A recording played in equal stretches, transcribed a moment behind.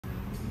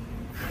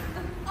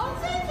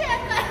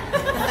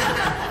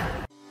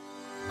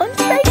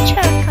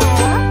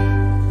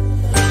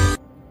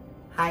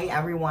Hi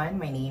everyone,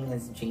 my name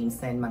is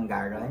Jameson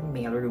Mangaron,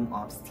 Mailroom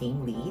Ops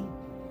Team Lead.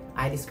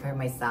 I describe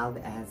myself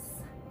as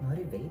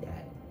motivated.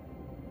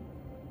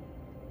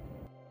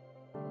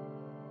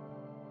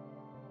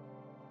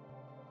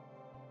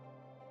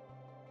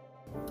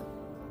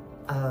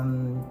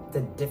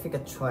 The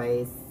difficult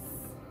choice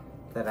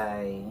that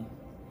I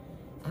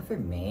ever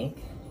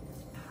make,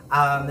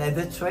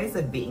 the choice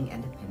of being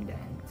independent.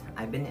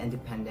 I've been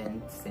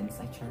independent since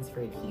I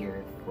transferred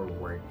here for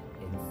work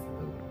in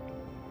Cebu.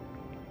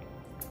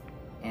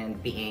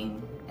 And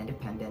being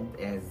independent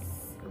is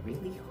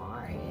really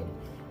hard.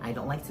 I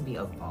don't like to be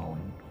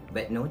alone,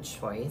 but no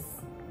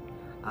choice.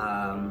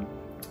 Kailangan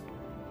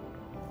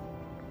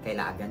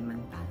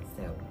man pa.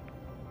 So,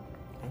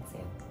 that's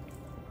it.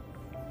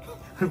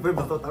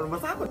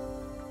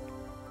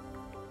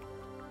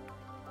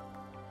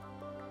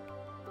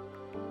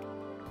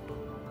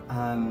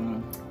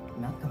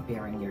 Not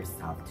comparing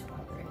yourself to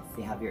others.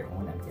 You have your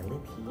own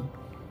ability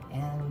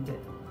and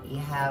you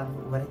have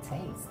what it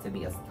takes to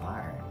be a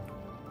star.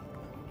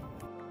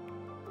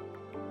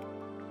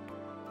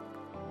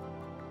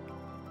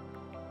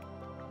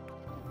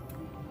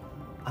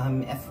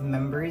 If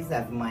members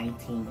of my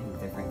team have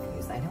different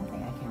views, I don't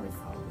think I can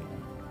resolve it.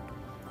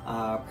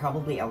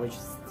 Probably I would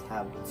just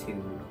have to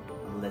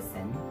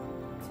listen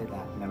to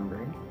that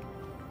member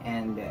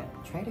and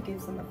try to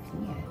give some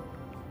opinion.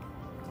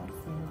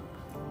 That's it.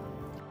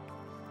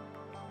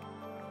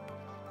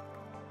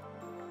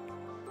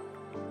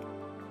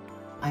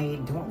 I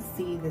don't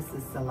see this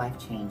as a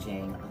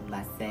life-changing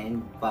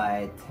lesson,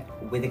 but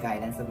with the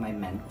guidance of my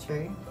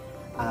mentor,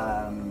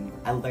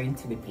 I learned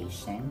to be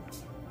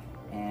patient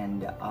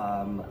and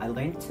I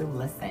learned to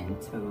listen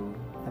to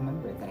the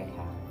member that I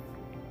have.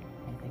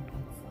 I think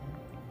that's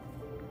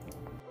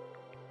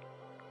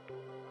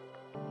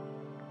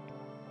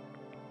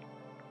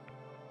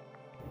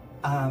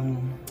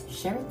it.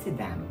 Share it to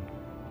them.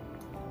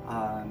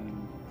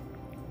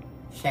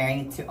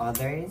 Sharing it to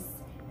others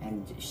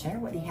and share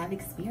what you have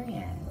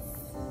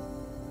experienced.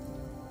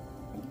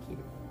 Thank you.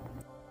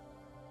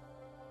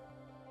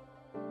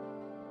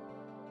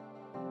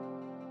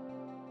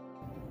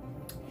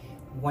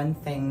 One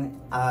thing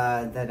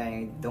that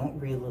I don't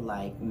really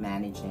like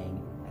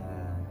managing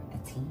a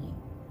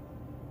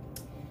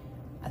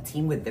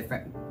team with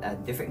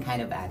different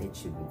kind of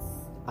attitudes.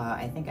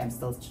 I think I'm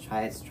still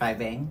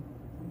striving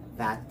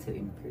that to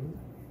improve.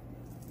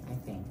 I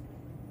think.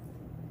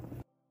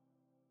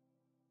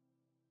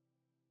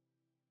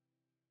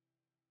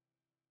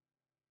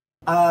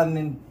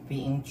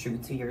 Being true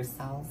to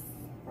yourself,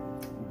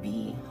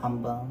 be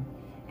humble,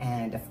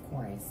 and of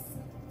course,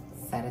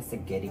 set us a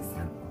good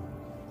example.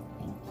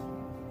 Thank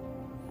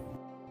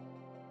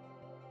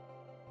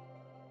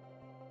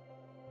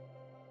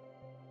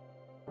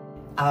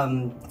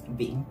you.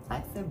 Being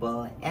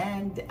flexible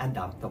and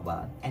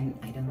adaptable, and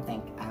I don't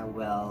think I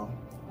will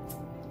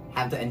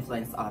have to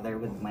influence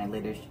others with my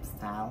leadership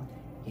style.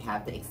 You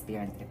have to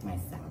experience it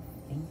myself.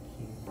 Thank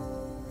you.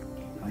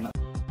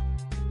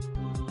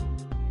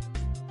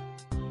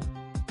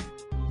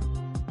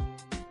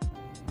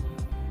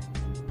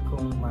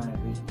 Kung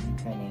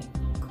ma-reincarnate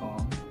ko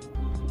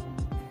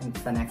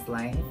sa next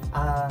life,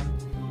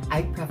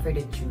 I prefer to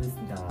choose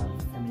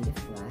dogs for me to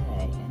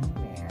fly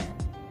anywhere.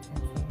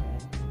 That's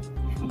it.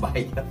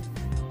 Bayad.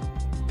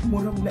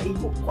 Murag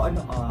naigok ko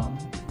ano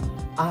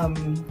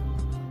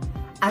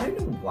I don't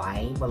know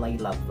why, but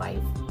I love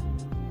life.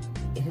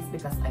 It is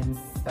because I'm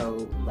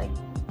so like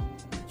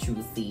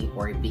choosy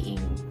or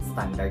being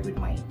standard with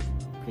my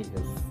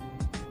previous.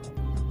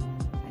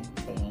 I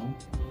think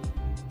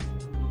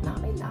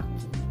not my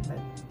lucky.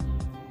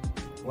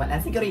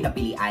 Wala siguro yung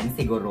napilian,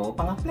 siguro.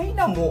 Pang-apply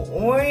na mo,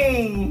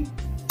 oy!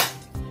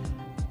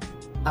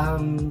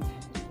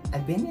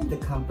 I've been in the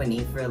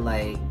company for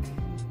like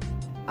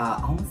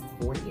almost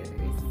 4 years.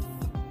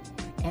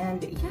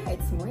 And yeah,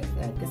 it's worth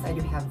it because I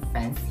do have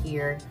friends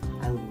here.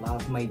 I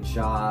love my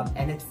job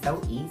and it's so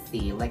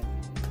easy. Like,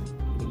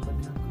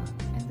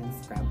 and then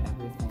scrub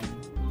everything,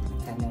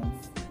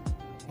 attendance,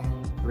 and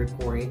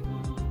report.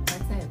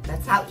 That's it.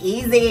 That's how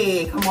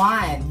easy! Come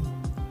on!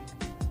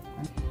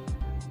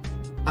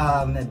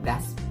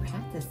 Best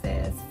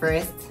practices.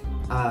 First,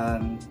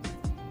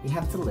 you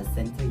have to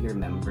listen to your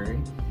member.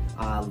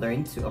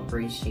 Learn to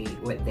appreciate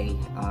what they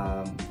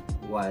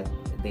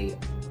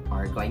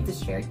are going to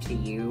share to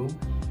you.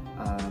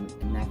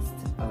 Next,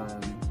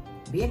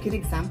 be a good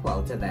example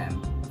to them.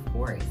 Of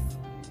course,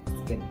 it's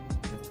good.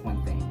 That's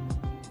one thing.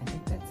 I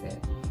think that's it.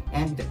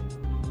 And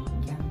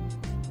yeah,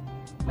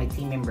 my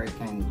team member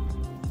can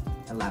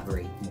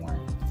elaborate more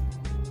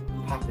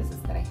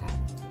practices that I have.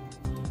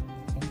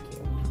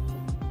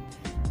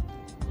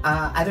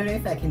 I don't know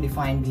if I can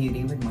define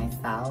beauty with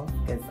myself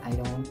because I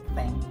don't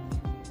think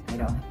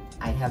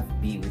I have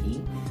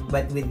beauty,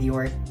 but with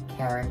your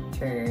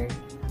character,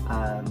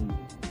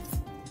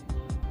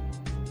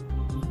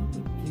 you will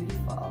be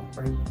beautiful,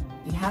 or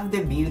you have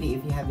the beauty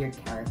if you have your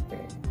character.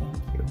 Thank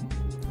you.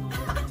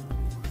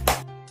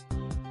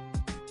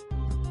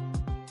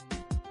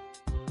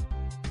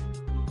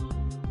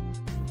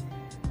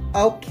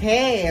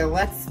 Okay,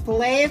 let's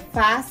play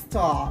fast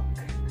talk.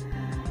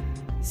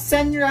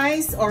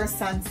 Sunrise or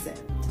sunset?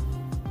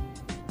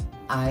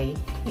 I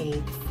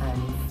hate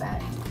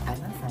sunset. I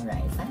love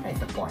sunrise.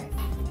 Sunrise, of course.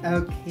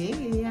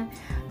 Okay.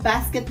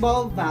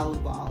 Basketball,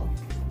 volleyball.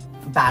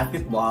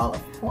 Basketball,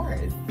 of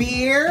course.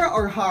 Beer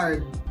or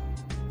hard?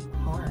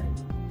 Hard.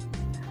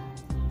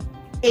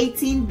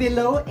 18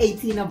 below,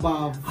 18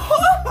 above.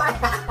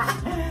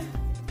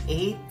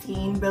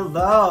 18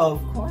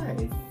 below, of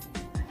course.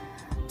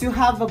 To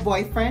have a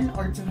boyfriend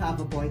or to have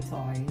a boy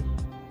toy?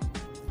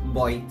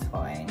 Boy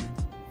toy.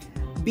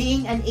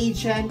 Being an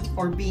agent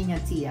or being a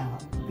TL?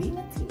 Being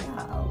a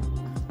TL.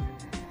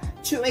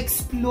 To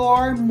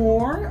explore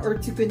more or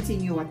to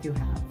continue what you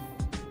have?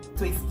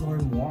 To explore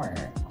more.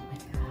 Oh my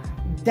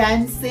god.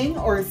 Dancing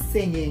or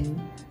singing?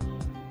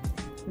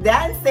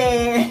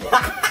 Dancing!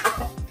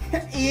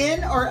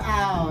 In or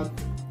out?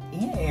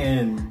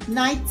 In.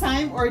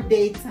 Nighttime or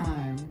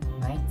daytime?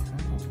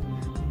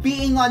 Nighttime.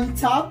 Being on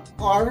top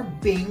or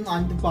being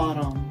on the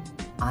bottom?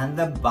 On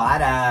the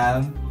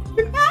bottom.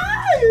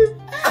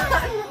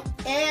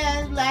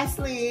 And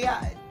lastly,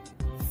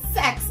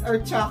 sex or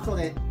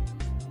chocolate?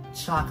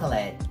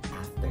 Chocolate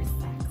after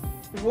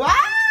sex.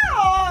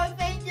 Wow!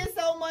 Thank you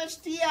so much,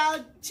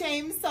 TL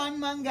Jameson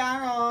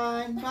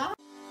Mangaron. Bye!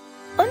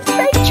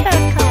 Unsay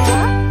checkout.